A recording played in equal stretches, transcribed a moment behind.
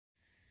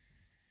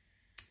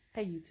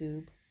Hey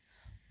YouTube,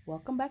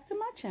 welcome back to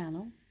my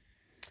channel.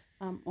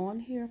 I'm on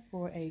here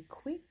for a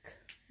quick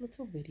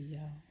little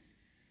video.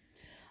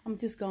 I'm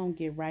just gonna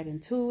get right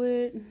into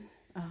it.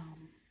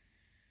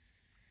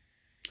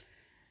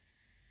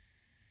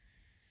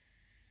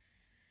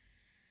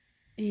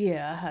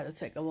 Yeah, I had to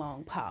take a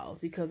long pause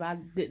because I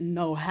didn't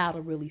know how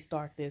to really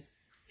start this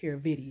here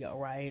video,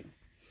 right?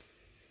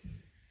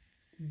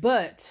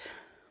 But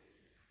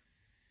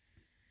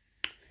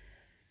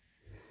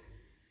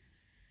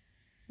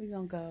we're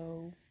gonna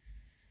go.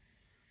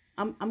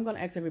 I'm gonna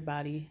ask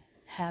everybody,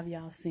 have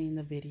y'all seen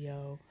the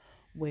video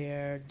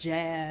where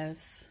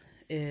Jazz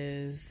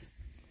is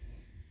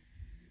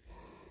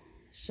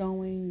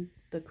showing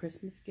the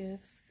Christmas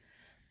gifts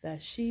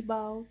that she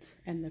bought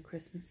and the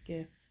Christmas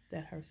gift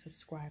that her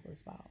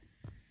subscribers bought?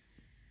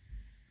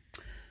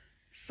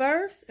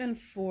 First and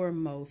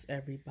foremost,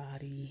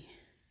 everybody,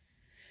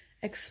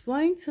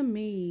 explain to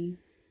me,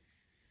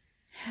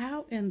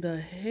 how in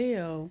the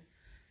hell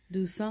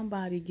do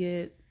somebody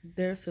get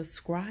their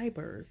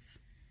subscribers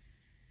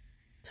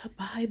to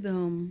buy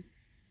them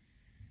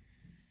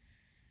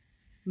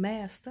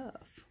mad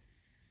stuff?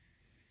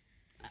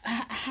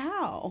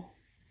 How?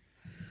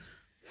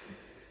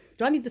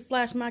 Do I need to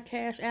flash my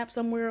Cash App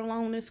somewhere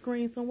along this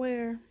screen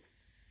somewhere?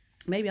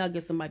 Maybe I'll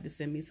get somebody to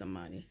send me some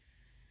money.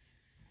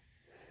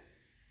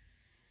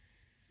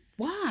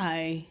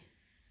 Why?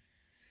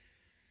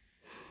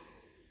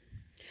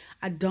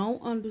 I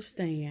don't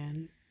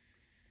understand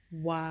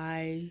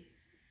why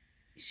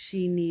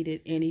she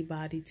needed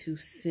anybody to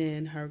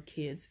send her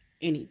kids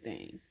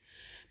anything.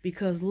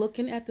 Because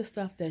looking at the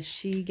stuff that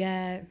she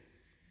got,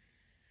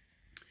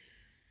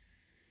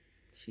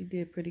 she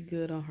did pretty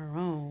good on her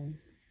own.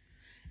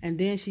 And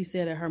then she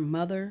said that her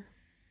mother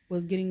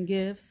was getting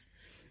gifts.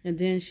 And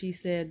then she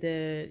said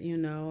that, you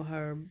know,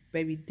 her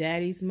baby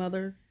daddy's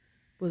mother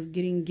was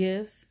getting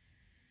gifts,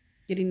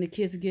 getting the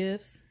kids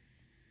gifts.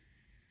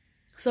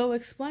 So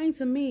explain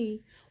to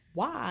me,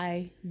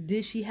 why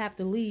did she have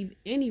to leave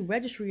any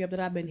registry up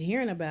that I've been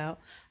hearing about?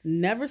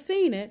 Never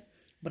seen it,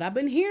 but I've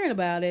been hearing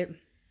about it.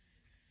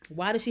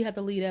 Why did she have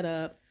to leave that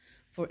up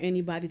for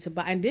anybody to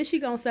buy? And then she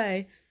gonna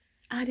say,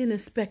 I didn't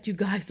expect you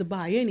guys to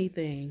buy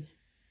anything.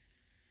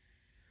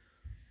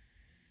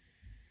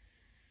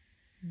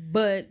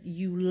 But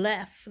you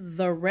left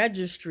the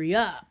registry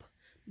up.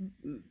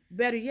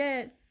 Better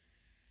yet,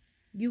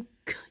 you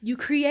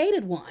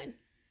created one.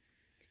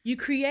 You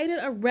created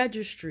a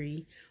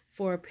registry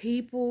for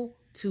people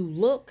to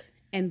look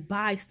and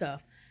buy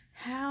stuff.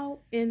 How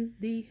in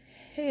the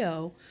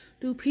hell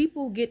do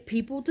people get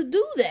people to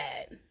do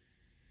that?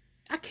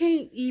 I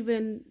can't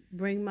even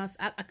bring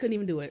I couldn't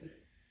even do it.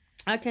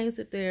 I can't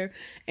sit there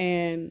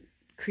and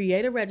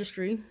create a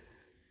registry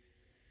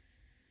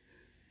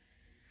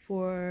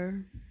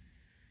for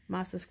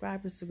my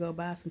subscribers to go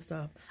buy some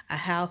stuff. A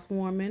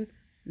housewarming,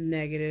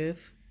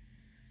 negative.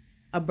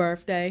 A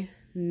birthday,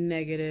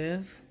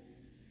 negative.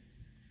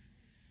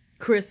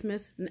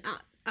 Christmas.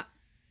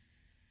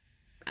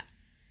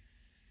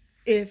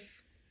 If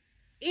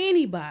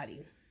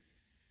anybody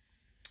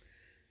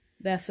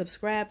that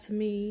subscribed to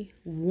me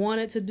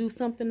wanted to do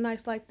something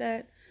nice like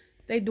that,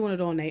 they doing it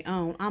on their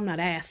own. I'm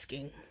not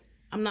asking.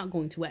 I'm not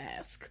going to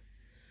ask.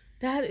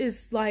 That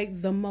is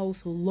like the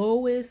most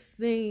lowest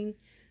thing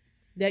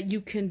that you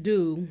can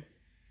do,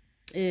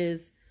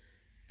 is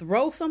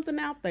throw something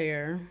out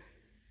there.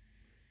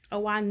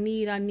 Oh, I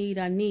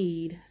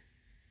need.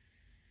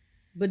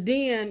 But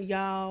then,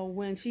 y'all,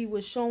 when she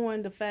was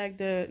showing the fact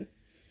that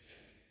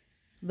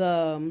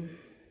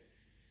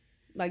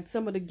like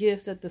some of the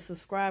gifts that the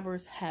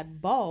subscribers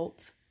had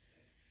bought,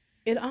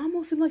 it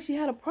almost seemed like she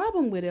had a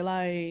problem with it.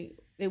 Like,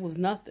 it was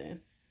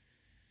nothing.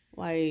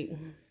 Like,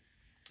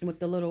 with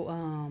the little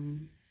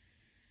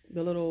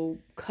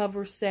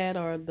cover set,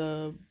 or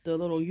the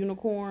little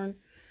unicorn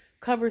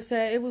cover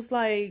set, it was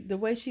like the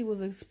way she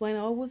was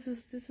explaining, oh,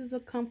 this is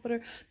a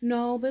comforter.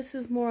 No, this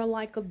is more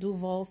like a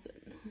Duval.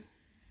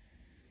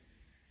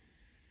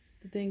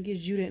 The thing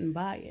is, you didn't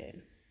buy it.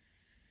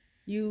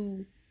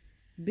 You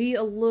be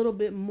a little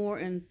bit more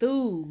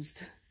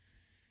enthused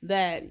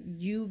that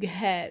you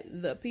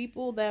had the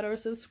people that are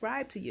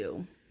subscribed to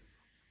you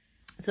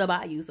to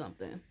buy you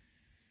something.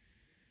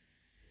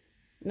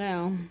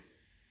 Now,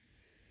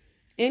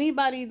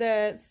 anybody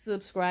that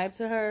subscribed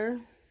to her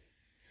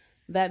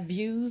that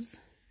views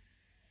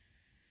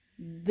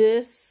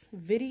this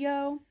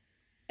video,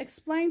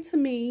 explain to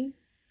me,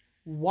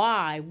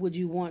 why would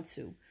you want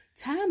to?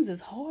 Times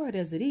as hard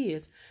as it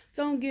is,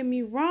 don't get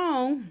me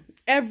wrong,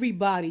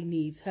 everybody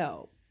needs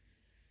help.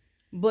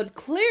 But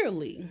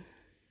clearly,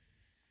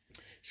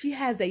 she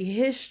has a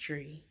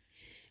history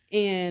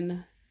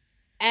in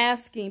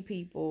asking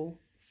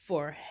people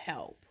for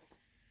help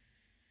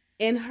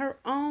in her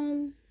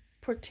own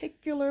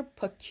particular,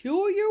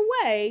 peculiar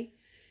way.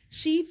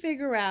 She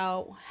figured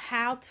out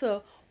how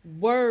to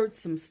word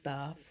some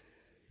stuff,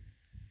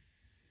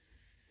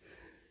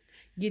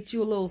 get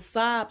you a little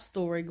sob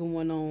story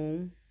going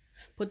on,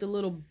 put the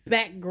little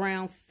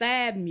background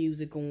sad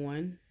music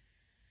on,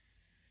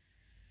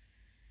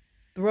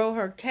 throw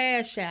her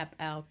Cash App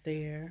out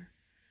there,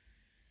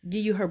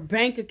 give you her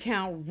bank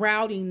account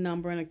routing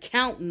number and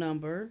account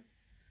number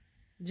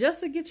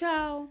just to get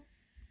y'all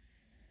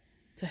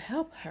to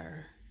help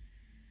her.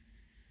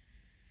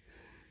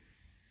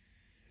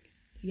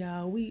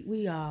 Y'all,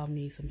 we all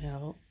need some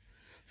help.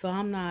 So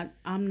I'm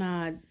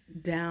not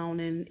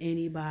downing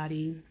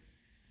anybody.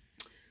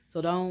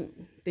 So don't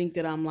think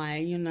that I'm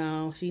like,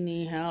 she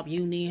need help,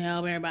 you need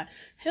help, everybody.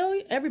 Hell,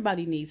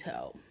 everybody needs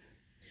help.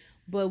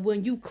 But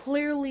when you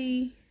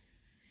clearly,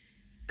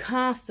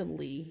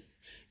 constantly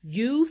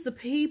use the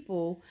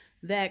people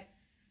that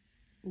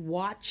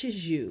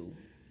watches you,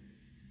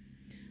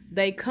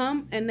 they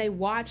come and they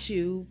watch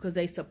you because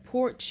they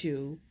support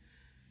you,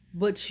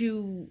 but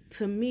to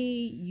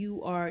me,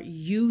 you are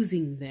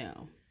using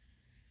them.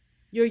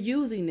 You're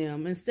using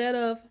them instead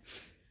of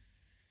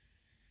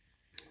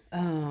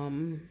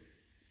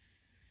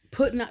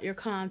putting out your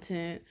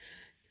content.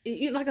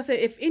 Like I said,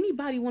 if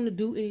anybody want to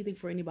do anything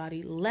for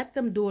anybody, let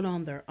them do it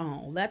on their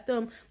own.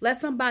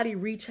 Let somebody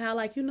reach out.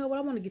 Like, you know what?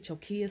 I want to get your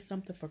kids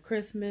something for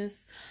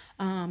Christmas.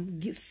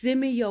 Send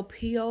me your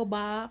P.O.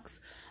 box.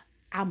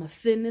 I'ma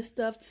send this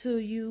stuff to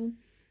you.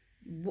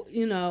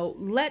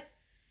 Let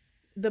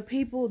the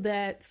people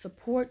that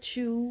support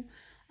you,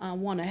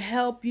 want to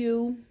help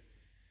you,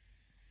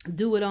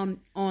 do it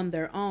on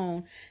their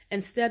own,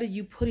 instead of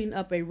you putting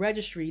up a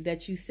registry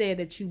that you said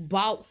that you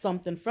bought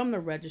something from the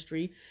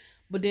registry.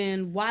 But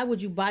then why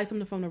would you buy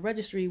something from the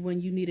registry when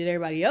you needed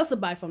everybody else to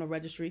buy from the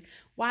registry?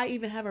 Why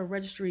even have a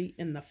registry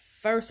in the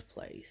first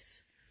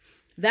place?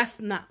 That's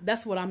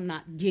what I'm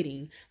not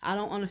getting. I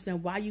don't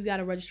understand why you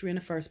got a registry in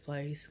the first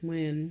place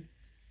when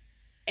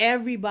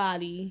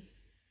everybody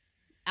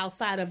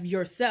outside of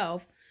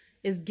yourself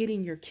is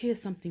getting your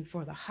kids something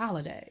for the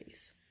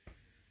holidays.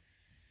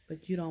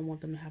 But you don't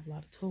want them to have a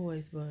lot of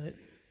toys, but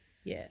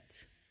yet.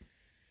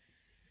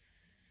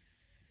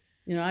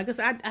 I guess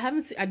I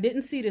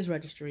didn't see this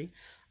registry.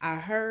 I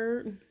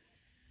heard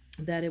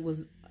that it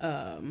was,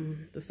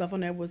 the stuff on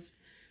there was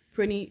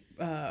pretty,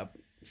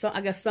 so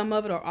I guess some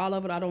of it or all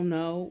of it, I don't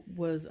know,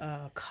 was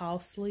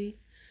costly.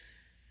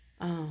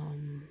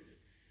 And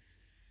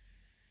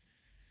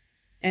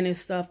it's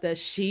stuff that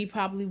she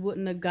probably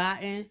wouldn't have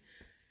gotten.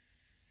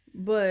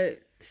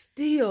 But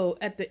still,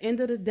 at the end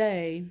of the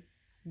day,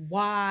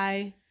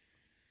 why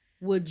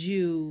would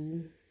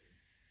you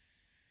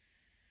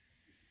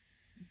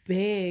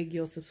beg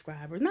your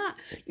subscribers?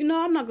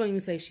 I'm not going to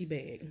even say she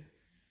begged.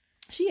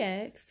 She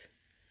asked,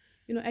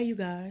 hey, you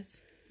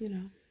guys,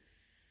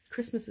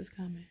 Christmas is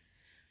coming.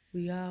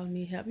 We all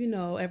need help.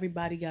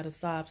 Everybody got a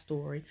sob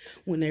story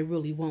when they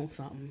really want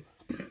something.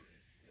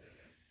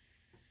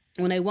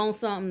 When they want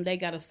something, they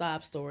got a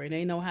sob story.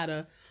 They know how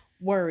to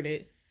word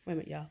it. Wait a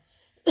minute, y'all.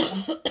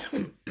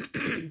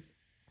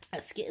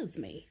 Excuse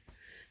me.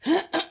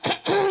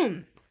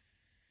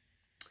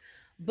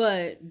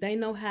 But they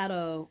know how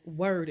to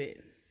word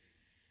it.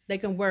 They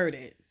can word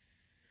it.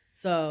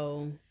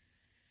 So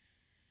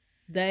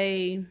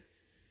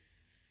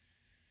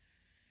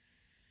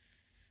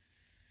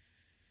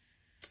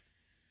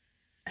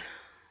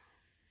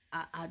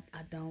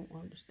I don't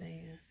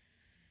understand.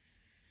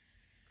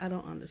 I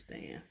don't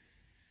understand.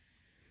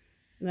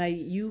 Like,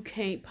 you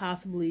can't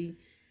possibly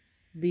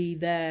be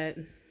that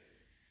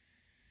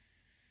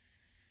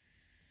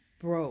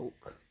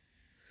broke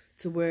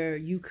to where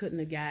you couldn't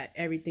have got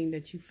everything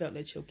that you felt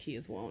that your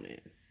kids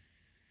wanted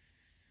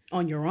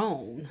on your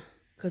own.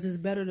 Because it's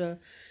better to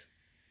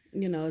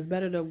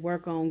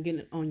work on getting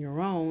it on your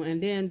own,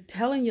 and then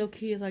telling your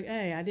kids like,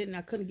 hey,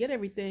 I couldn't get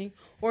everything,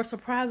 or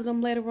surprising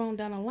them later on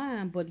down the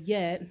line. But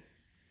yet,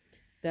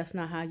 that's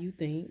not how you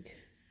think.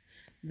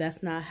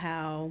 That's not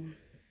how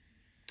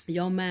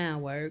your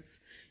mind works.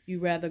 You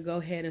rather go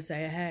ahead and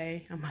say,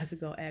 hey, I might as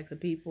well go ask the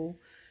people,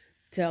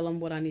 tell them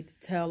what I need to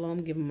tell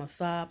them, give them a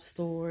sob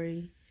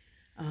story,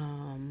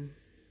 and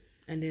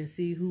then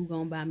see who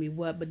gonna buy me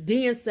what. But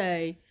then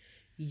say,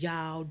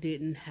 y'all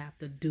didn't have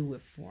to do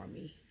it for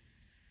me.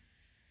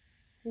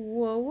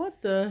 Well,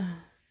 what the?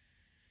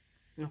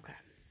 Okay.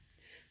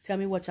 Tell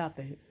me what y'all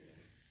think.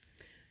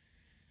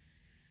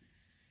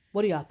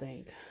 What do y'all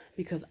think?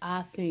 Because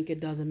I think it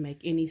doesn't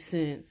make any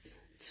sense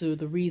to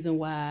the reason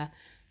why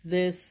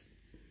the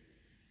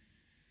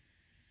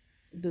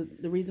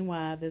reason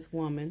why this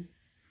woman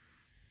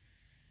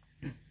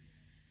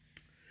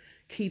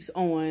keeps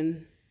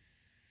on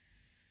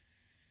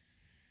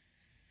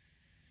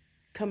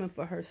coming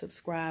for her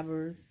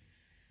subscribers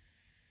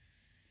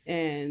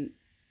and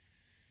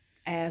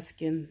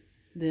asking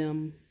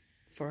them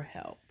for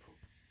help.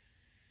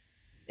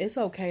 It's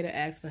okay to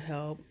ask for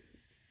help,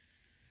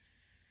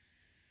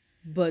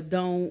 but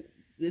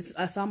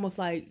it's almost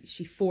like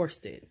she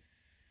forced it.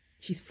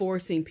 She's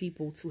forcing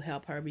people to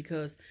help her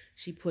because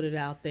she put it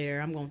out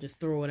there. I'm going to just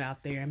throw it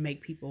out there and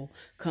make people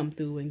come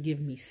through and give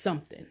me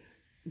something.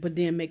 But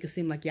then make it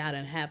seem like y'all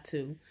didn't have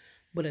to.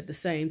 But at the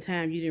same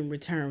time, you didn't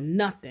return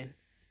nothing.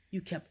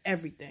 You kept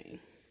everything.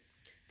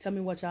 Tell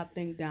me what y'all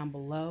think down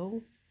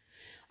below.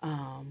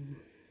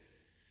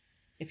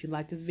 If you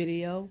like this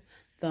video,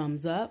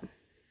 thumbs up.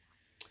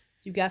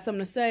 If you got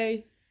something to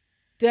say,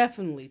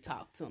 definitely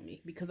talk to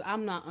me because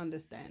I'm not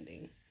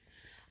understanding.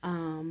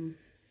 And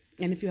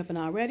if you haven't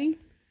already,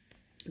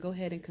 go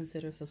ahead and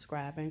consider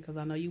subscribing because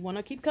I know you want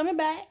to keep coming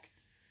back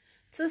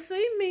to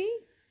see me,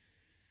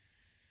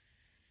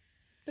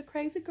 the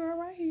crazy girl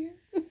right here.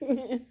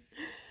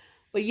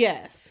 But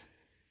yes,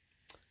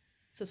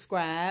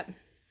 subscribe,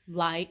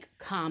 like,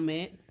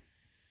 comment,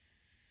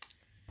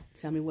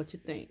 tell me what you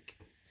think.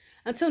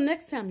 Until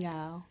next time,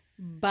 y'all.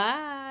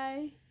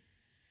 Bye.